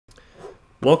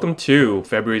Welcome to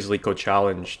February's Leetcode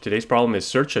challenge. Today's problem is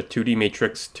search a 2D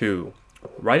matrix 2.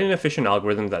 Write an efficient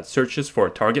algorithm that searches for a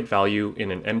target value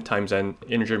in an m times n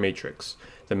integer matrix.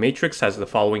 The matrix has the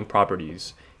following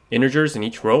properties. Integers in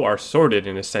each row are sorted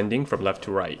in ascending from left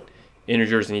to right.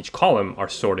 Integers in each column are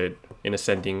sorted in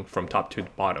ascending from top to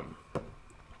bottom.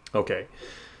 Okay,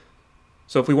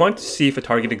 so if we want to see if a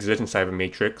target exists inside of a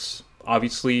matrix,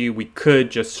 obviously we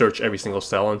could just search every single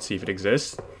cell and see if it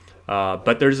exists.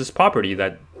 But there's this property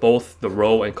that both the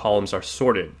row and columns are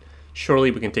sorted.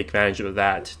 Surely we can take advantage of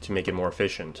that to make it more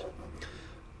efficient.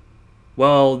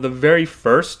 Well, the very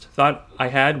first thought I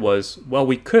had was, well,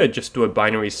 we could just do a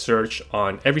binary search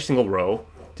on every single row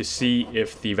to see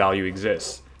if the value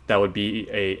exists. That would be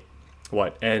a,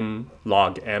 n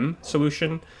log m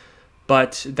solution.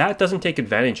 But that doesn't take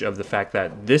advantage of the fact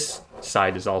that this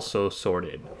side is also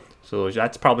sorted. So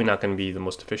that's probably not going to be the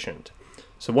most efficient.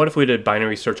 So what if we did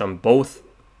binary search on both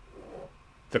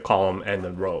the column and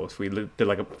the row? If we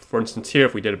did for instance here,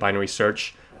 if we did a binary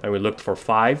search and we looked for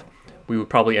 5, we would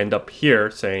probably end up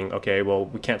here saying, okay, well,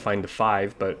 we can't find the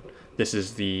 5, but this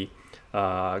is the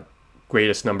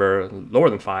greatest number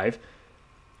lower than 5.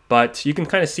 But you can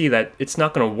kind of see that it's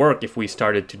not going to work if we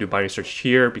started to do binary search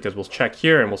here, because we'll check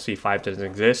here and we'll see 5 doesn't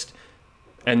exist.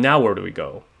 And now where do we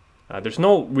go? There's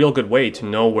no real good way to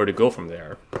know where to go from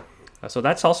there. So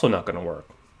that's also not going to work.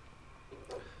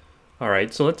 All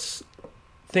right, so let's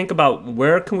think about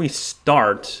where can we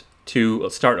start to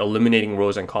start eliminating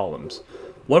rows and columns.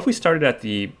 What if we started at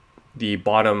the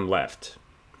bottom left?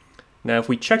 Now, if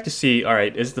we check to see, all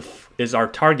right, is our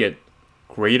target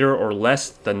greater or less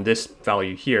than this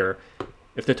value here?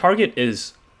 If the target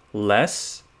is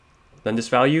less than this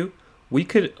value, we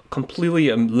could completely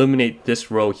eliminate this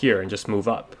row here and just move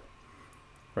up,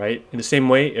 right? In the same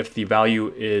way, if the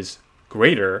value is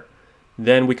greater,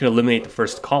 then we can eliminate the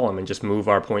first column and just move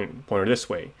our pointer this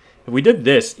way. If we did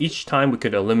this, each time we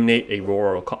could eliminate a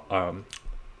row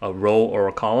or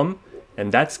a column,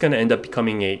 and that's going to end up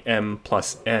becoming a m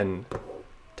plus n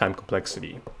time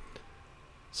complexity.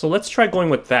 So let's try going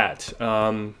with that.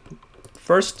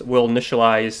 First, we'll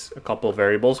initialize a couple of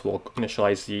variables. We'll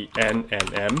initialize the n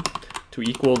and m to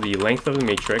equal the length of the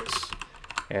matrix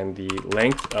and the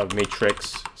length of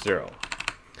matrix 0.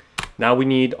 Now we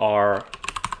need our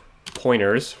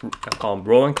pointers, I'll call them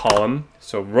row and column.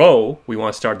 So row, we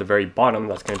want to start at the very bottom,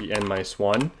 that's going to be n minus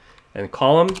 1. And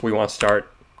column, we want to start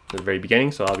at the very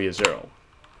beginning, so that'll be a 0.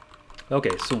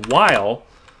 Okay, so while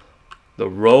the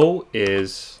row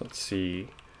is, let's see,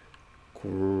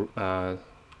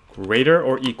 greater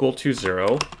or equal to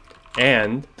 0,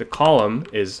 and the column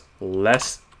is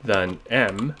less than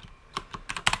m,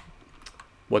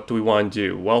 what do we want to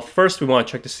do? Well, first we want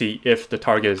to check to see if the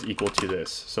target is equal to this.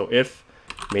 So if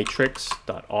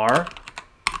matrix.r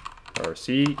or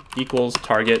c equals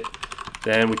target,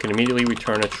 then we can immediately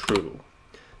return a true.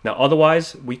 Now,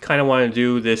 otherwise, we kind of want to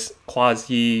do this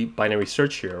quasi-binary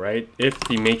search here, right? If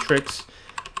the matrix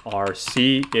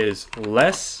RC is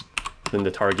less than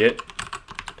the target,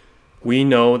 we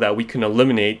know that we can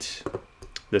eliminate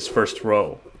this first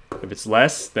row. If it's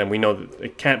less, then we know that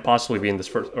it can't possibly be in this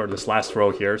first or this last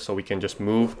row here, so we can just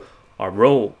move our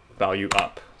row value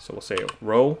up. So we'll say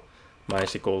row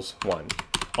minus equals 1.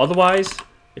 Otherwise,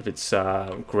 if it's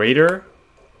greater,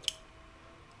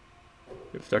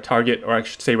 if their target, or I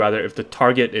should say rather, if the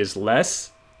target is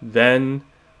less, then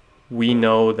we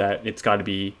know that it's got to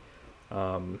be,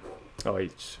 oh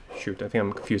wait, shoot, I think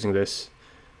I'm confusing this.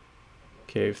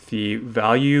 Okay, if the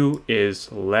value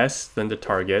is less than the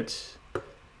target,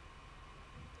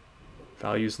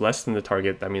 value is less than the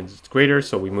target, that means it's greater,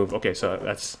 so we move, okay, so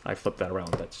that's, I flipped that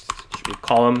around. That should be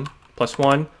column plus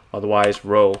 1, otherwise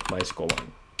row minus equal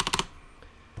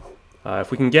 1. If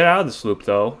we can get out of this loop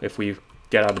though, if we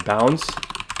get out of bounds,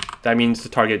 that means the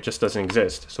target just doesn't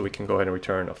exist, so we can go ahead and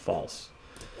return a false.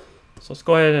 So let's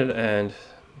go ahead and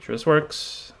make sure this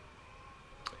works.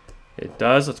 It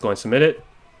does. Let's go and submit it.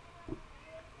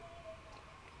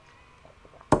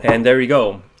 And there you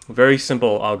go. Very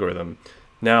simple algorithm.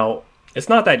 Now, it's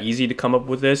not that easy to come up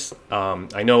with this.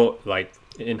 I know, like,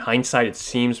 in hindsight, it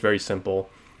seems very simple.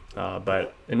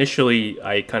 But initially,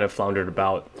 I kind of floundered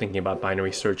about thinking about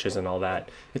binary searches and all that.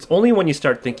 It's only when you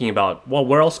start thinking about, well,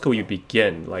 where else could you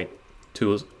begin, like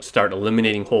to start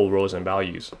eliminating whole rows and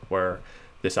values, where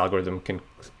this algorithm can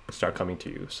start coming to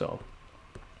you. So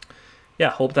yeah,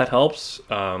 hope that helps.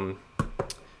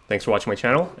 Thanks for watching my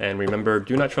channel. And remember,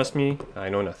 do not trust me. I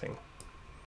know nothing.